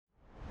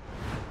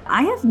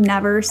I have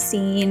never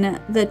seen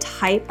the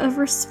type of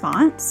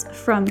response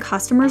from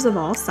customers of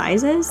all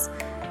sizes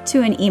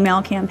to an email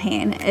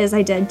campaign as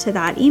I did to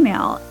that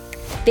email.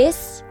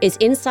 This is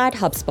Inside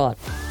HubSpot,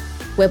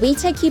 where we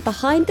take you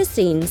behind the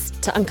scenes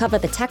to uncover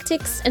the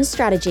tactics and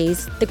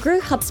strategies that grew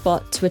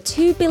HubSpot to a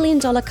 $2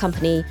 billion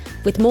company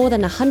with more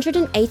than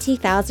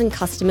 180,000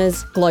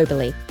 customers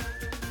globally.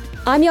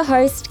 I'm your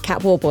host,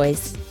 Kat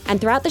Warboys, and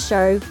throughout the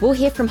show, we'll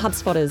hear from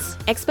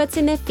HubSpotters, experts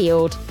in their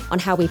field, on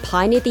how we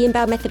pioneered the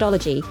inbound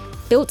methodology,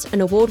 built an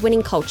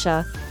award-winning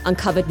culture,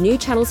 uncovered new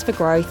channels for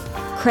growth,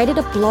 created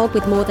a blog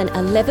with more than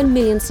 11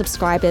 million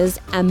subscribers,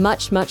 and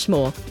much, much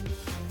more.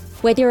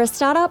 Whether you're a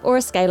startup or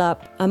a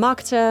scale-up, a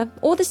marketer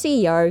or the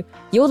CEO,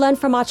 you'll learn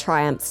from our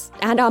triumphs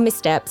and our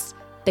missteps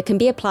that can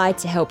be applied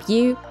to help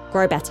you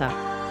grow better.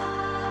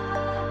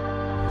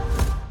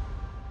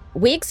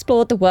 We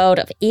explored the world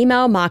of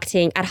email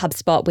marketing at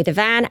HubSpot with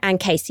Ivan and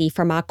Casey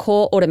from our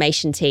core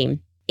automation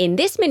team. In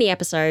this mini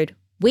episode,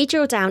 we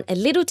drill down a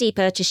little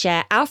deeper to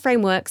share our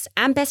frameworks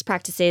and best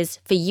practices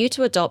for you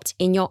to adopt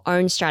in your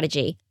own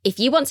strategy. If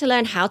you want to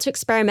learn how to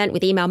experiment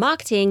with email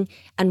marketing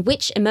and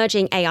which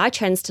emerging AI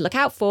trends to look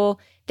out for,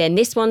 then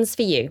this one's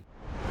for you.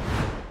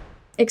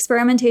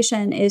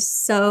 Experimentation is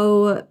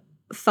so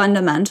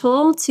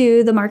fundamental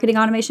to the marketing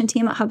automation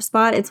team at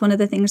HubSpot. It's one of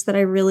the things that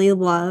I really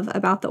love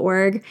about the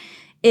org.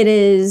 It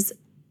is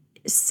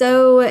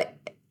so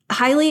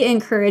highly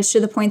encouraged to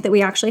the point that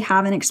we actually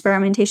have an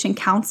experimentation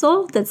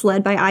council that's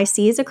led by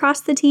ICs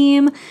across the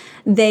team.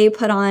 They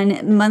put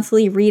on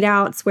monthly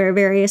readouts where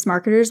various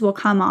marketers will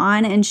come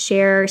on and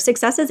share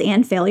successes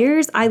and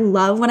failures. I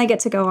love when I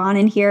get to go on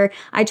and hear,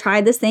 I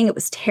tried this thing, it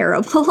was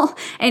terrible,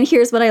 and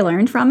here's what I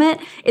learned from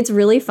it. It's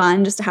really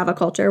fun just to have a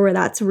culture where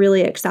that's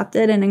really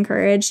accepted and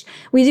encouraged.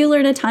 We do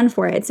learn a ton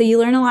for it. So you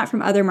learn a lot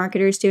from other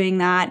marketers doing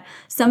that.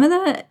 Some of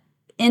the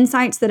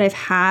insights that I've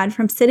had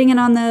from sitting in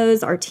on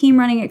those, our team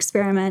running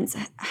experiments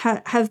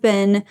have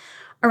been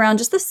around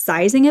just the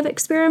sizing of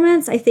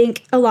experiments. I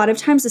think a lot of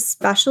times,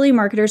 especially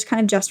marketers kind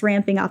of just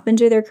ramping up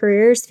into their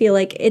careers, feel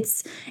like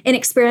it's an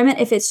experiment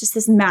if it's just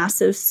this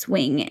massive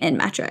swing in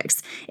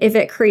metrics, if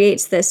it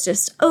creates this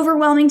just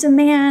overwhelming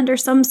demand or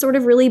some sort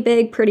of really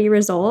big, pretty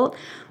result.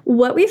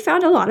 What we've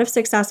found a lot of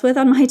success with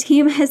on my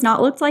team has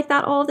not looked like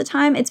that all the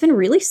time. It's been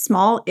really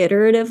small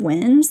iterative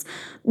wins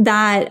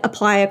that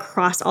apply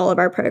across all of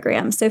our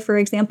programs. So for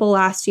example,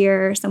 last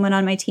year, someone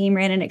on my team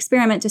ran an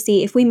experiment to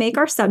see if we make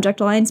our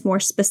subject lines more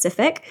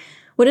specific,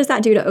 what does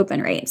that do to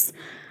open rates?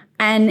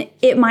 And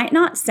it might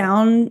not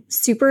sound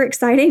super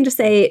exciting to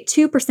say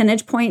 2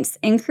 percentage points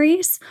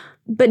increase,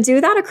 but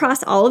do that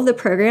across all of the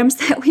programs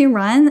that we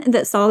run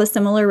that saw the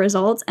similar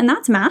results. And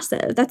that's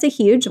massive. That's a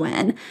huge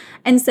win.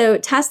 And so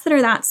tests that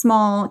are that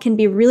small can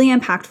be really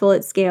impactful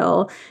at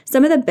scale.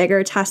 Some of the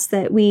bigger tests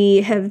that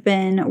we have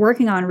been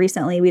working on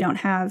recently, we don't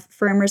have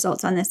firm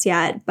results on this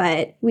yet,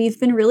 but we've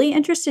been really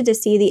interested to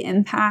see the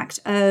impact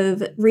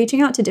of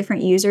reaching out to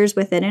different users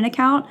within an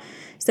account.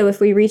 So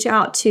if we reach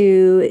out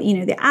to,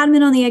 the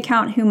admin on the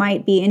account, who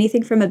might be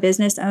anything from a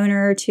business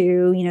owner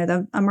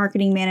to, a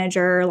marketing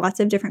manager, lots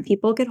of different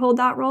people could hold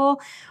that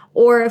role.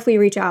 Or if we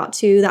reach out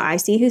to the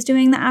IC who's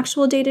doing the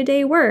actual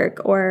day-to-day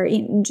work, or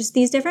just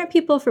these different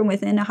people from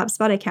within a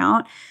HubSpot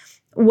account,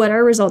 what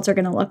our results are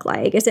going to look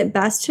like. Is it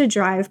best to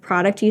drive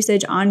product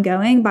usage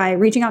ongoing by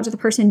reaching out to the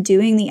person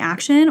doing the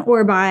action,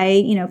 or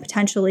by,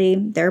 potentially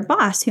their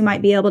boss who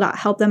might be able to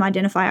help them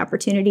identify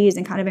opportunities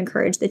and kind of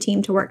encourage the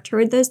team to work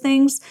toward those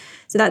things?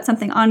 So that's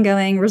something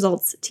ongoing.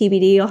 Results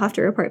TBD, you'll have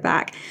to report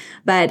back.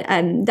 But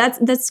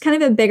that's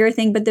kind of a bigger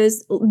thing. But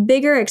those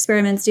bigger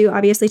experiments do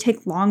obviously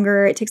take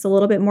longer. It takes a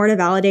little bit more to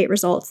validate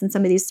results than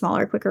some of these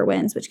smaller, quicker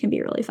wins, which can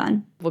be really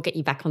fun. We'll get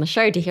you back on the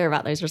show to hear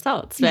about those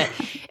results. But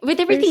with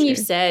everything you've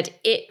said,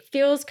 it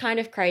feels kind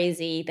of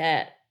crazy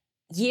that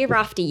year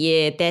after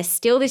year, there's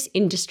still this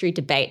industry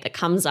debate that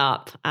comes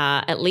up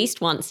at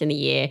least once in a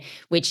year,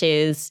 which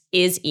is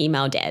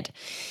email dead?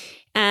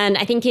 And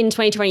I think in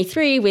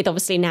 2023, with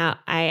obviously now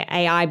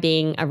AI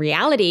being a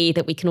reality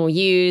that we can all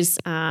use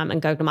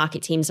and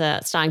go-to-market teams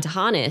are starting to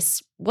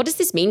harness, what does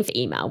this mean for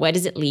email? Where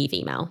does it leave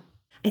email?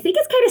 I think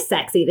it's kind of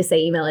sexy to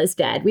say email is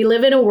dead. We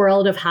live in a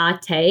world of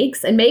hot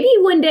takes, and maybe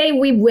one day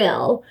we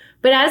will.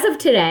 But as of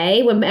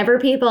today, whenever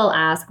people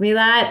ask me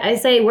that, I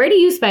say, where do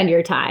you spend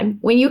your time?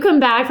 When you come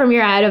back from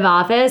your out of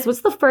office,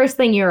 what's the first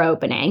thing you're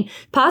opening?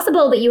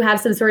 Possible that you have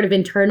some sort of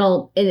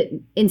internal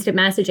instant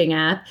messaging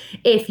app.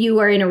 If you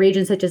are in a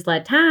region such as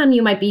Latam,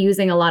 you might be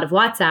using a lot of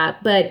WhatsApp.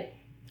 But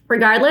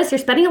regardless, you're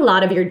spending a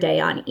lot of your day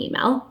on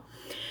email.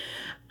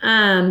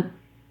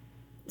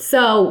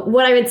 So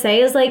what I would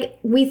say is,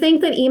 we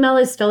think that email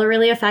is still a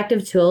really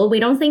effective tool. We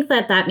don't think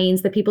that that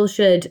means that people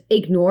should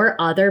ignore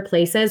other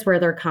places where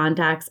their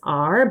contacts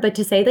are, but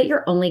to say that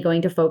you're only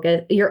going to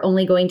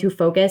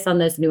focus on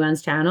those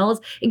nuanced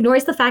channels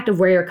ignores the fact of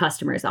where your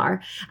customers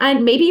are.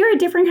 And maybe you're a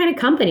different kind of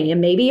company,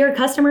 and maybe your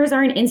customers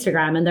are on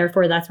Instagram, and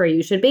therefore that's where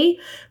you should be.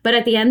 But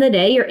at the end of the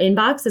day, your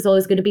inbox is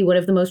always going to be one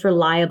of the most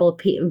reliable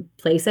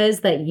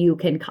places that you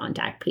can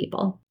contact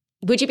people.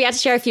 Would you be able to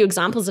share a few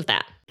examples of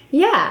that?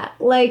 Yeah,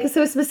 like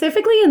so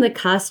specifically in the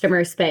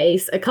customer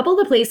space, a couple of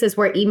the places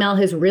where email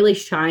has really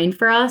shined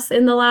for us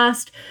in the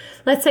last,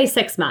 let's say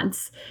 6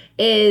 months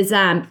is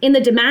in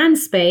the demand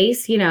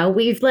space,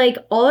 we've like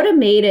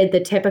automated the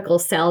typical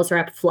sales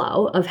rep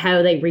flow of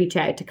how they reach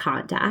out to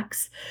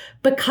contacts.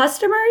 But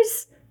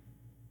customers,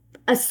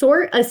 a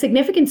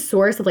significant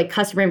source of like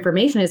customer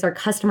information is our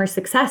customer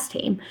success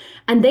team.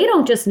 And they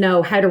don't just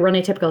know how to run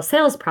a typical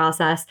sales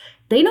process.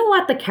 They know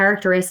what the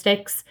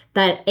characteristics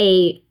that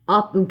a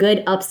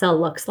good upsell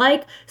looks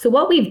like. So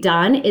what we've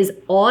done is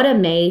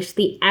automate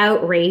the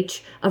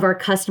outreach of our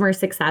customer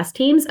success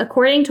teams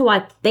according to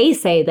what they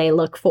say they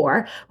look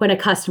for when a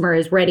customer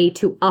is ready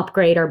to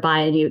upgrade or buy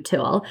a new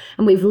tool.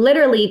 And we've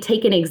literally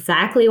taken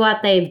exactly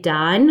what they've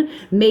done,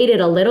 made it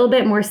a little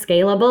bit more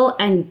scalable,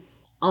 and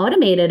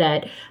automated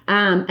it.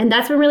 And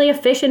that's been really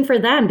efficient for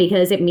them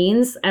because it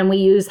means, and we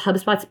use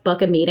HubSpot's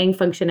book a meeting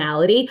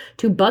functionality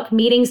to book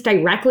meetings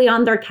directly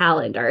on their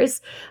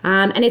calendars.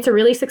 And it's a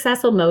really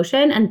successful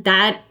motion. And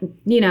that,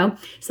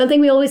 something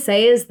we always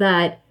say is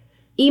that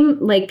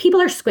like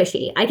people are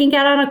squishy. I can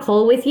get on a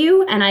call with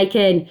you and I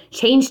can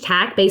change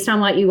tack based on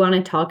what you want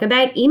to talk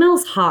about.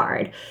 Email's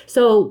hard.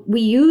 So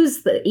we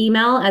use the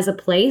email as a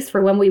place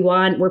for when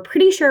we're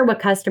pretty sure what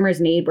customers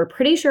need. We're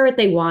pretty sure what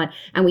they want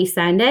and we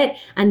send it.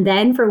 And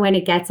then for when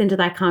it gets into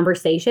that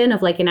conversation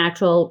of like an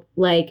actual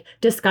like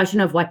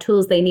discussion of what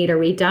tools they need or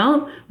we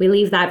don't, we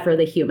leave that for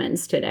the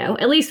humans to do,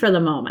 at least for the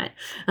moment,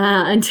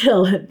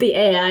 until the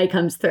AI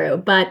comes through.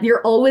 But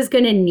you're always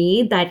going to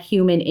need that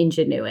human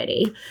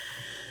ingenuity.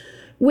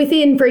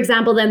 Within, for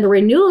example, then the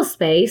renewal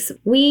space,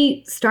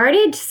 we had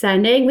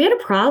a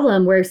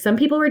problem where some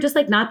people were just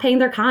like not paying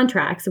their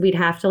contracts. So we'd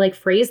have to like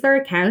freeze their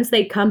accounts.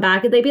 They'd come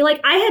back and they'd be like,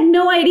 I had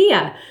no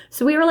idea.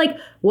 So we were like,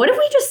 what if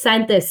we just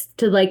sent this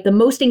to like the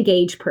most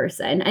engaged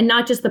person and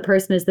not just the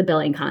person as the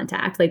billing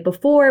contact? Like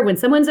before, when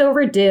someone's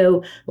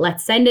overdue,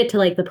 let's send it to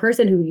like the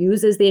person who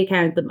uses the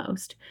account the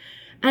most.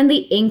 And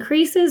the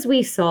increases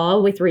we saw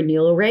with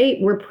renewal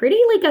rate were pretty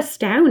like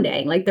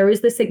astounding. Like there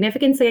was this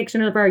significant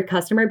section of our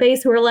customer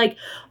base who were like,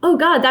 oh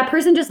God, that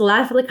person just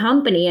left the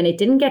company and it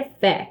didn't get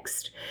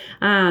fixed.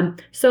 And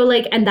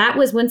that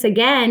was once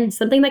again,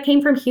 something that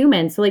came from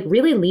humans. So like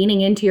really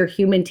leaning into your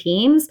human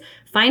teams,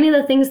 finding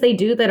the things they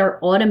do that are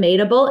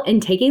automatable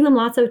and taking them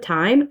lots of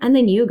time, and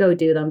then you go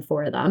do them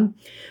for them.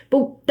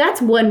 But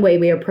that's one way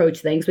we approach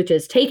things, which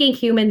is taking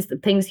the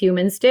things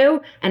humans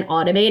do and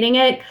automating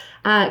it.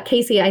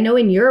 Casey, I know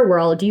in your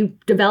world, you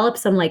develop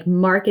some like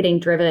marketing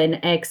driven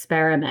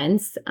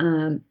experiments.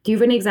 Do you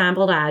have an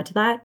example to add to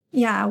that?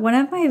 Yeah, one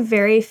of my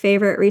very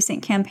favorite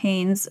recent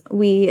campaigns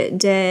we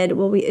did,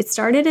 it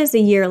started as a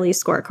yearly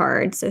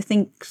scorecard. So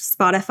think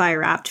Spotify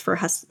Wrapped for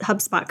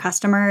HubSpot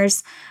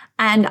customers.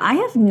 And I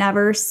have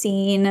never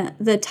seen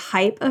the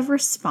type of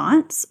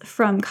response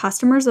from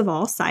customers of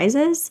all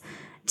sizes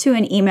to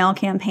an email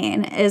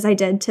campaign as I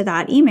did to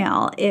that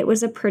email. It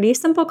was a pretty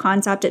simple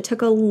concept. It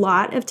took a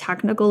lot of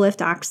technical lift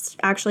to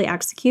actually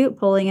execute,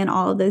 pulling in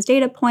all of those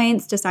data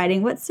points,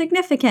 deciding what's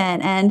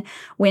significant and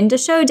when to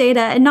show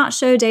data and not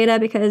show data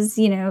because,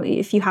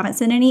 if you haven't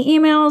sent any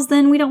emails,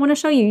 then we don't want to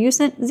show you. You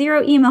sent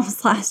 0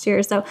 emails last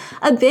year. So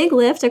a big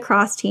lift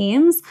across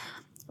teams.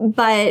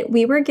 But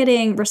we were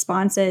getting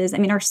responses. I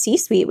mean, our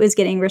C-suite was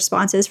getting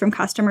responses from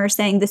customers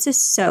saying, this is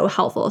so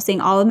helpful, seeing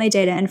all of my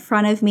data in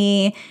front of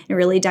me in a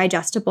really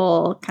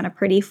digestible, kind of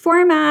pretty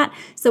format.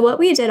 So what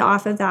we did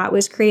off of that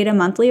was create a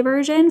monthly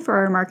version for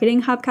our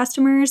Marketing Hub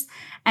customers.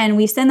 And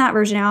we send that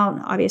version out,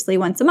 obviously,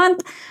 once a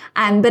month.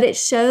 But it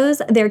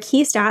shows their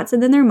key stats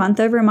and then their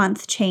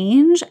month-over-month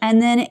change.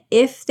 And then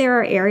if there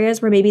are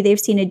areas where maybe they've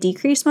seen a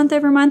decrease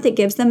month-over-month, it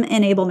gives them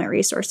enablement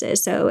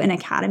resources. So an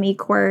academy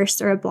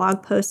course or a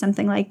blog post,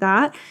 something like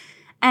that.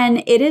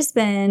 And it has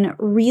been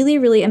really,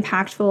 really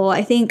impactful,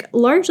 I think,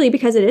 largely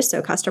because it is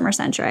so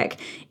customer-centric.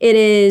 It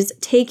is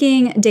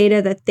taking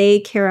data that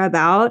they care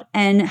about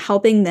and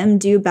helping them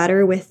do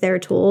better with their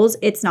tools.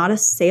 It's not a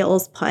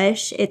sales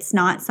push. It's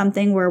not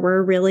something where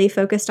we're really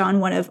focused on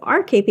one of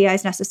our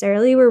KPIs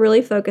necessarily. We're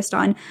really focused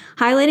on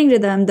highlighting to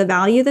them the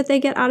value that they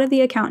get out of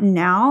the account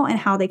now and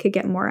how they could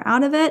get more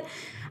out of it.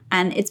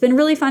 And it's been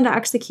really fun to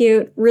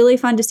execute, really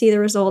fun to see the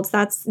results.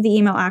 That's the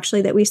email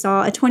actually that we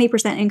saw a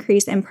 20%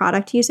 increase in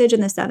product usage in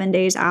the 7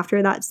 days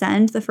after that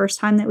send, the first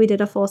time that we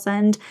did a full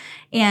send.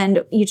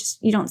 And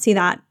you don't see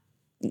that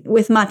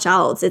with much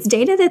else. It's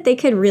data that they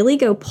could really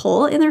go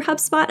pull in their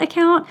HubSpot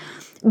account,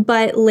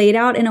 but laid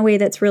out in a way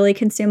that's really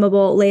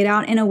consumable, laid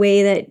out in a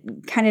way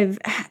that kind of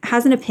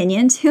has an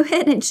opinion to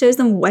it. It shows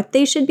them what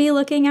they should be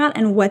looking at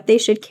and what they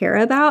should care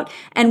about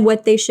and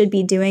what they should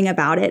be doing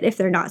about it if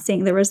they're not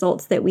seeing the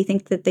results that we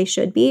think that they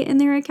should be in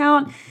their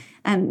account.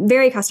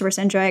 Very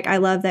customer-centric. I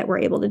love that we're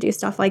able to do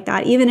stuff like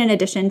that, even in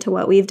addition to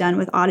what we've done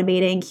with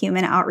automating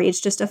human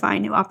outreach just to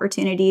find new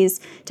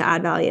opportunities to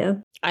add value.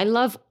 I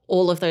love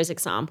all of those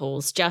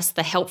examples, just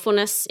the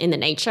helpfulness in the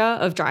nature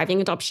of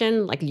driving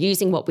adoption, like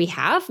using what we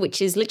have,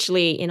 which is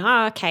literally, in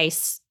our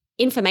case,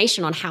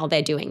 information on how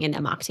they're doing in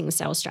their marketing and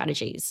sales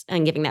strategies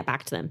and giving that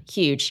back to them.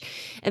 Huge.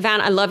 Evan,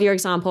 I love your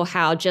example,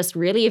 how just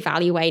really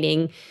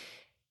evaluating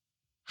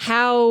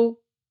how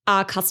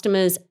our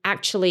customers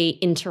actually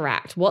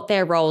interact, what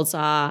their roles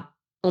are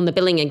on the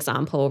billing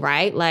example,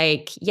 right?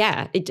 Like,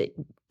 yeah,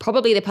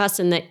 probably the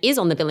person that is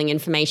on the billing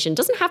information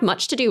doesn't have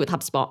much to do with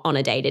HubSpot on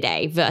a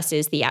day-to-day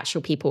versus the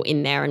actual people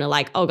in there and are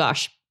like, oh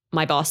gosh,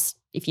 my boss,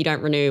 if you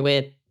don't renew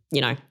with,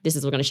 this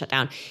is all going to shut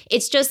down.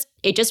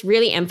 It just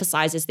really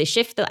emphasizes this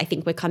shift that I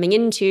think we're coming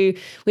into.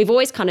 We've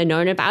always kind of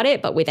known about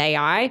it, but with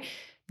AI,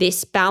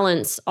 this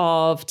balance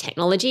of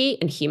technology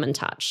and human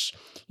touch.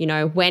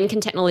 When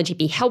can technology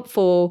be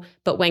helpful,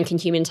 but when can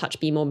human touch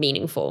be more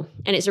meaningful?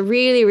 And it's a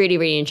really, really,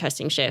 really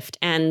interesting shift.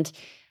 And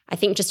I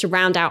think just to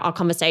round out our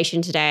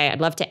conversation today,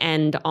 I'd love to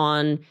end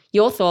on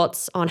your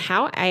thoughts on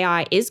how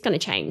AI is going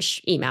to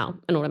change email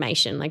and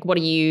automation. Like, what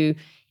are you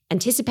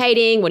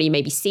anticipating? What are you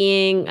maybe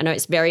seeing? I know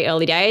it's very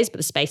early days, but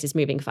the space is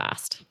moving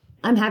fast.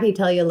 I'm happy to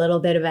tell you a little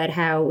bit about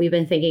how we've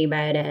been thinking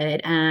about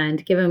it.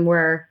 And given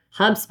we're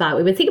HubSpot,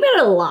 we've been thinking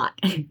about it a lot,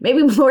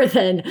 maybe more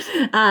than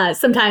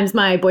sometimes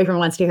my boyfriend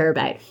wants to hear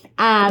about.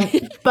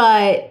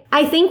 But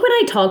I think when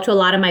I talk to a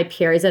lot of my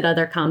peers at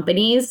other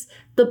companies,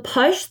 the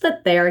push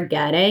that they're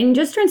getting,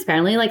 just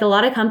transparently, like a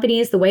lot of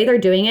companies, the way they're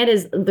doing it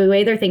is, the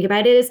way they're thinking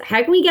about it is,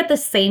 how can we get the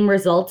same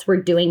results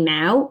we're doing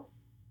now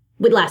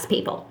with less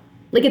people?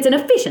 Like, it's an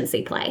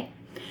efficiency play.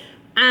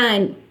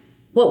 And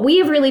what we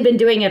have really been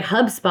doing at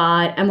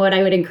HubSpot, and what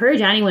I would encourage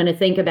anyone to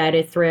think about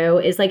it through,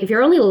 is like, if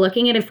you're only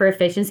looking at it for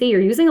efficiency,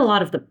 you're losing a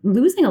lot of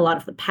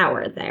the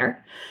power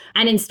there.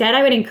 And instead,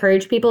 I would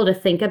encourage people to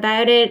think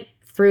about it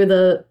through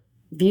the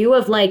view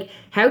of like,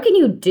 how can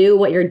you do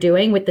what you're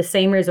doing with the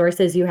same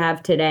resources you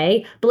have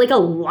today, but like a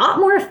lot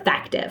more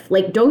effective?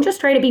 Like, don't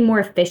just try to be more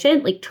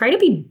efficient, like try to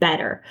be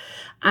better.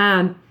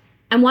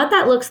 And what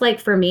that looks like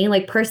for me,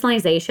 like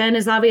personalization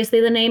is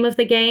obviously the name of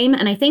the game.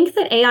 And I think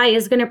that AI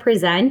is going to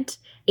present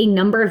a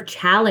number of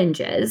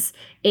challenges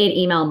in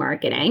email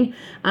marketing.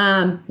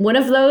 One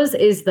of those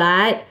is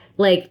that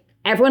like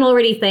everyone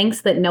already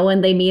thinks that no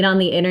one they meet on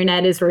the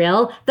internet is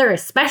real. They're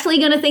especially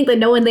going to think that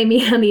no one they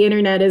meet on the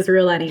internet is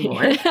real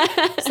anymore.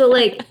 So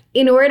like,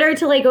 in order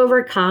to like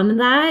overcome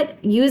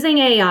that, using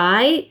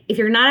AI, if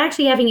you're not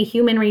actually having a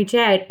human reach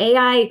out,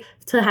 AI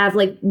to have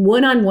like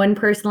one-on-one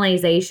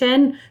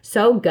personalization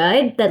so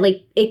good that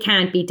like it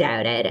can't be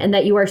doubted, and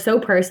that you are so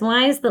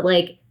personalized that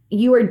like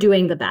you are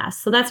doing the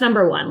best. So that's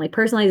number one. Like,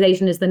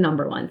 personalization is the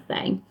number one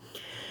thing.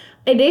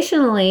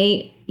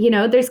 Additionally,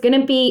 there's going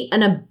to be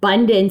an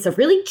abundance of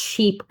really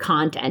cheap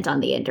content on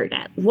the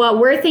internet. What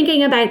we're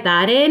thinking about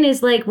that in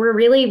is like, we're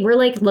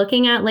like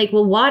looking at like,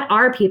 well, what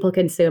are people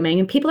consuming?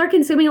 And people are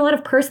consuming a lot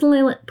of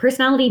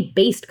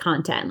personality-based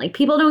content. Like,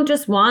 people don't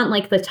just want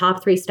like the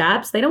top 3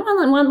 steps. They don't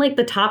want like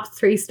the top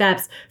 3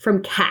 steps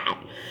from Kat.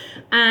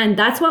 And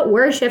that's what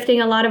we're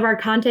shifting a lot of our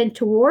content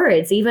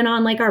towards, even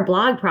on like our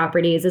blog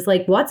properties, is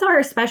like, what's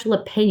our special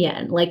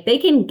opinion? Like, they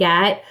can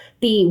get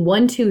the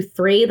 1, 2,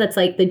 3 that's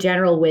like the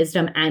general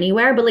wisdom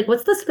anywhere, but like,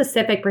 what's the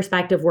specific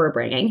perspective we're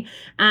bringing,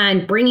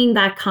 and bringing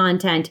that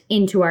content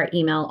into our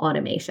email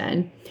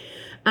automation.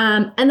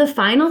 And the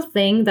final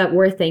thing that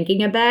we're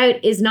thinking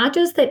about is not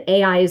just that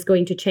AI is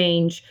going to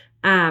change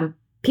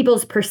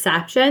people's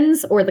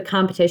perceptions or the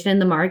competition in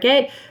the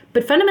market,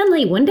 but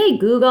fundamentally, one day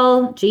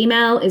Google,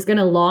 Gmail is going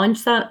to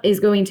launch they're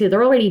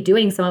already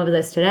doing some of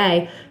this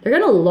today. They're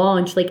going to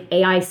launch like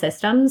AI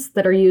systems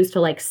that are used to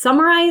like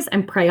summarize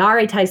and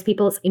prioritize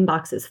people's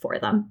inboxes for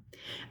them.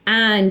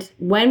 And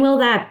when will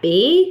that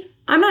be?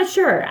 I'm not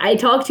sure. I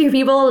talk to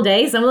people all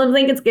day. Some of them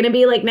think it's going to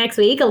be like next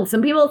week.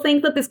 Some people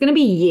think that it's going to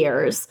be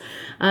years.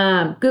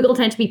 Google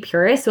tends to be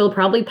purist, so it'll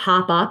probably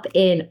pop up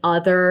in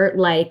other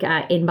like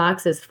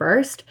inboxes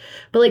first.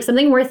 But like,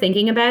 something we're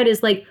thinking about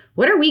is like,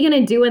 what are we going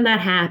to do when that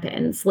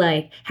happens?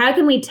 Like, how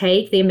can we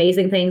take the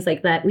amazing things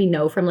like that we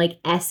know from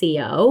like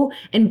SEO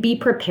and be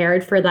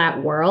prepared for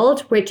that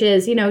world, which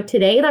is,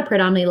 today that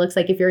predominantly looks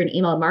like, if you're an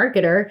email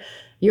marketer,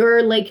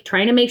 you're like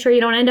trying to make sure you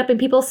don't end up in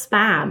people's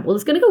spam. Well,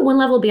 it's going to go one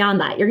level beyond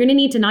that. You're going to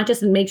need to not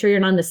just make sure you're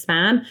not in the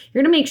spam.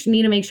 You're going to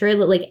need to make sure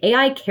that like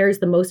AI cares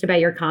the most about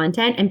your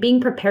content, and being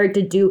prepared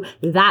to do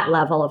that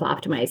level of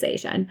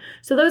optimization.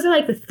 So those are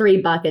like the 3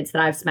 buckets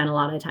that I've spent a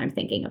lot of time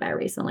thinking about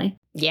recently.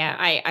 Yeah,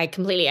 I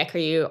completely echo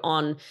you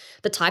on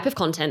the type of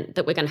content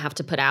that we're going to have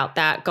to put out,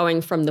 that going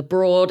from the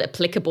broad,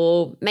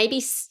 applicable,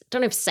 maybe,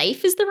 don't know if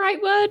safe is the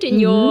right word in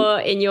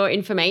your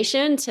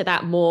information, to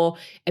that more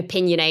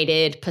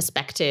opinionated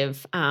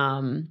perspective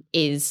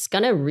is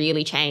going to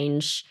really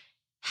change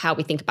how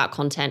we think about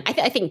content.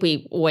 I think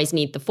we always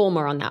need the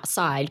former on that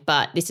side,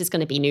 but this is going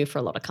to be new for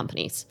a lot of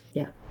companies.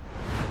 Yeah.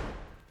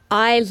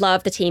 I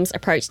love the team's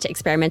approach to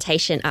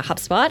experimentation at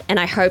HubSpot, and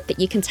I hope that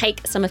you can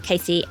take some of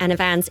Casey and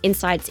Evan's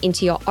insights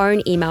into your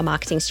own email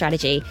marketing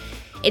strategy.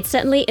 It's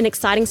certainly an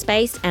exciting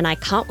space, and I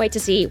can't wait to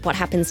see what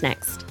happens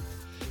next.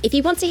 If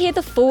you want to hear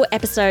the full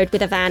episode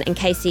with Evan and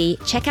Casey,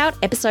 check out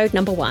episode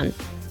number 1.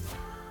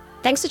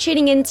 Thanks for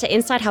tuning in to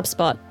Inside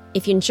HubSpot.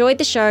 If you enjoyed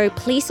the show,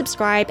 please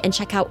subscribe and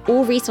check out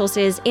all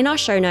resources in our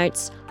show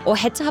notes, or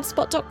head to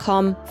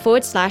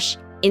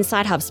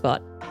hubspot.com/Inside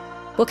HubSpot.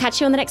 We'll catch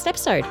you on the next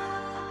episode.